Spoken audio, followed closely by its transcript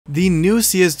The new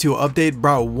CS2 update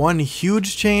brought one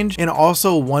huge change and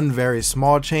also one very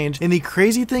small change, and the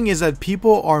crazy thing is that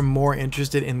people are more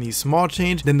interested in the small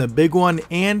change than the big one,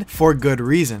 and for good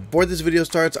reason. Before this video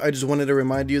starts, I just wanted to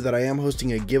remind you that I am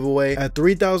hosting a giveaway at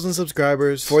 3,000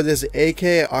 subscribers for this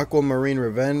AK Aquamarine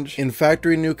Revenge in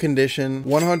factory new condition,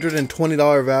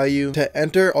 $120 value. To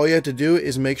enter, all you have to do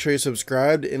is make sure you're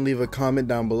subscribed and leave a comment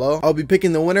down below. I'll be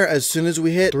picking the winner as soon as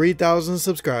we hit 3,000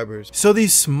 subscribers. So the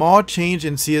small change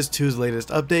in CS2's latest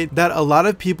update that a lot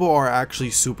of people are actually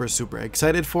super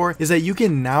excited for is that you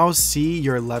can now see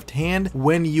your left hand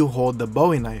when you hold the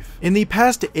Bowie knife. In the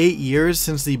past 8 years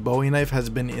since the Bowie knife has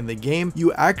been in the game,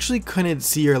 you actually couldn't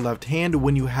see your left hand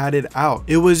when you had it out.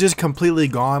 It was just completely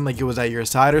gone, like it was at your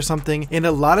side or something, and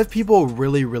a lot of people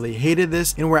really hated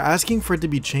this and were asking for it to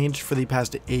be changed for the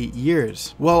past 8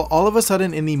 years. Well, all of a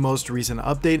sudden in the most recent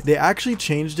update, they actually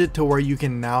changed it to where you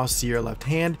can now see your left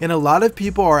hand, and a lot of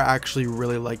people are actually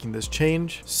really liking this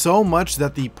change, so much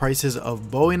that the prices of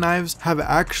Bowie knives have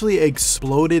actually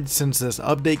exploded since this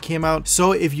update came out.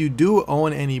 So if you do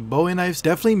own any Bowie knives,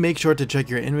 definitely make sure to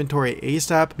check your inventory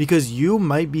ASAP because you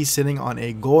might be sitting on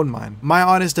a gold mine. My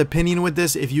honest opinion with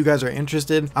this, if you guys are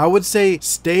interested, I would say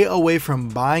stay away from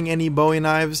buying any Bowie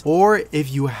knives, or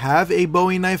if you have a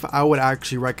Bowie knife, I would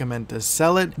actually recommend to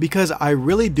sell it because I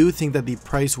really do think that the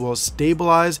price will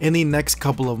stabilize in the next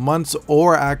couple of months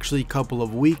or actually couple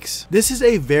of weeks. This is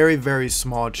a very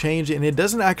small change, and it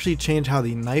doesn't actually change how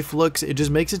the knife looks. It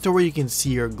just makes it to where you can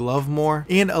see your glove more,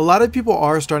 and a lot of people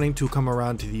are starting to come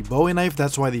around to the Bowie knife.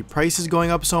 That's why the price is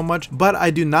going up so much, but I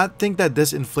do not think that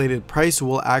this inflated price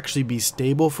will actually be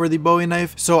stable for the Bowie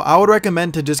knife, so I would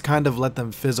recommend to just kind of let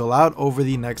them fizzle out over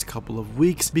the next couple of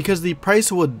weeks because the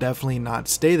price will definitely not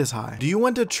stay this high. Do you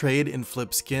want to trade and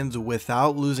flip skins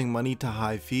without losing money to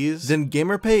high fees? Then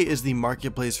GamerPay is the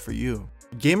marketplace for you.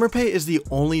 GamerPay is the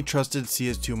only trusted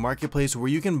CS2 marketplace where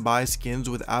you can buy skins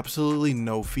with absolutely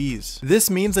no fees. This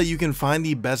means that you can find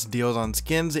the best deals on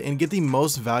skins and get the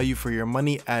most value for your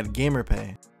money at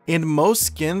GamerPay. And most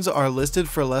skins are listed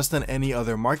for less than any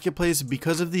other marketplace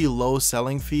because of the low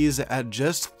selling fees at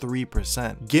just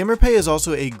 3%. GamerPay is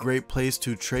also a great place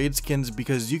to trade skins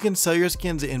because you can sell your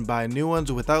skins and buy new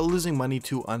ones without losing money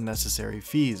to unnecessary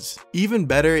fees. Even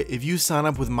better, if you sign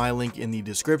up with my link in the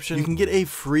description, you can get a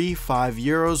free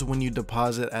 €5 when you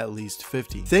deposit at least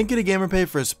 50. Thank you to GamerPay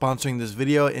for sponsoring this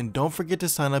video, and don't forget to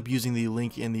sign up using the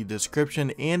link in the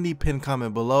description and the pinned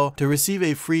comment below to receive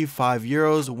a free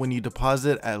 €5 when you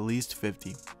deposit at least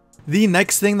 50. The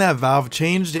next thing that Valve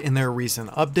changed in their recent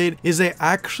update is they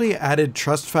actually added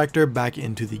Trust Factor back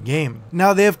into the game.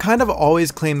 Now, they have kind of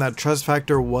always claimed that Trust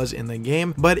Factor was in the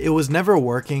game, but it was never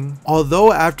working.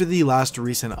 Although after the last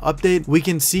recent update, we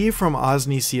can see from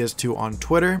OzniCS2 on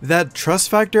Twitter that Trust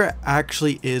Factor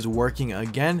actually is working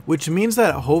again, which means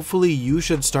that hopefully you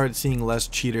should start seeing less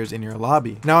cheaters in your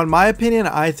lobby. Now, in my opinion,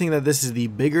 I think that this is the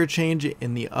bigger change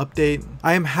in the update.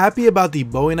 I am happy about the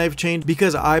Bowie knife change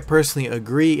because I personally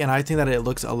agree, and I think that it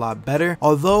looks a lot better,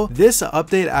 although this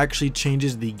update actually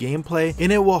changes the gameplay and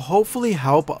it will hopefully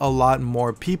help a lot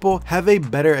more people have a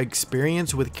better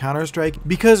experience with Counter-Strike,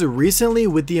 because recently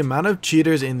with the amount of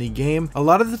cheaters in the game, a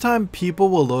lot of the time people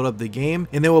will load up the game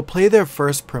and they will play their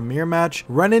first premiere match,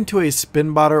 run into a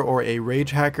spin botter or a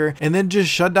rage hacker, and then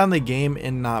just shut down the game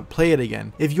and not play it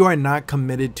again. If you are not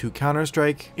committed to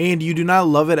Counter-Strike and you do not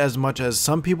love it as much as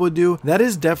some people do, that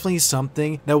is definitely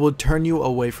something that will turn you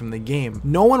away from the game.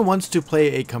 No one wants to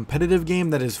play a competitive game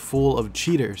that is full of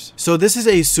cheaters. So this is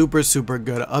a super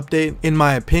good update in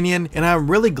my opinion, and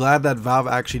I'm really glad that Valve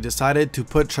actually decided to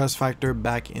put Trust Factor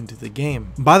back into the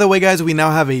game. By the way guys, we now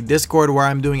have a Discord where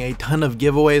I'm doing a ton of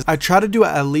giveaways. I try to do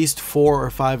at least 4 or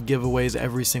 5 giveaways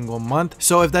every single month.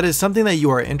 So if that is something that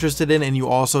you are interested in and you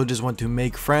also just want to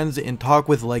make friends and talk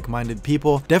with like-minded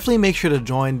people, definitely make sure to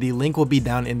join. The link will be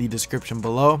down in the description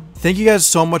below. Thank you guys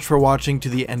so much for watching to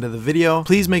the end of the video.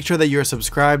 Please make sure that you're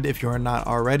subscribed if you are not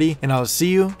already, and I'll see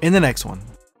you in the next one.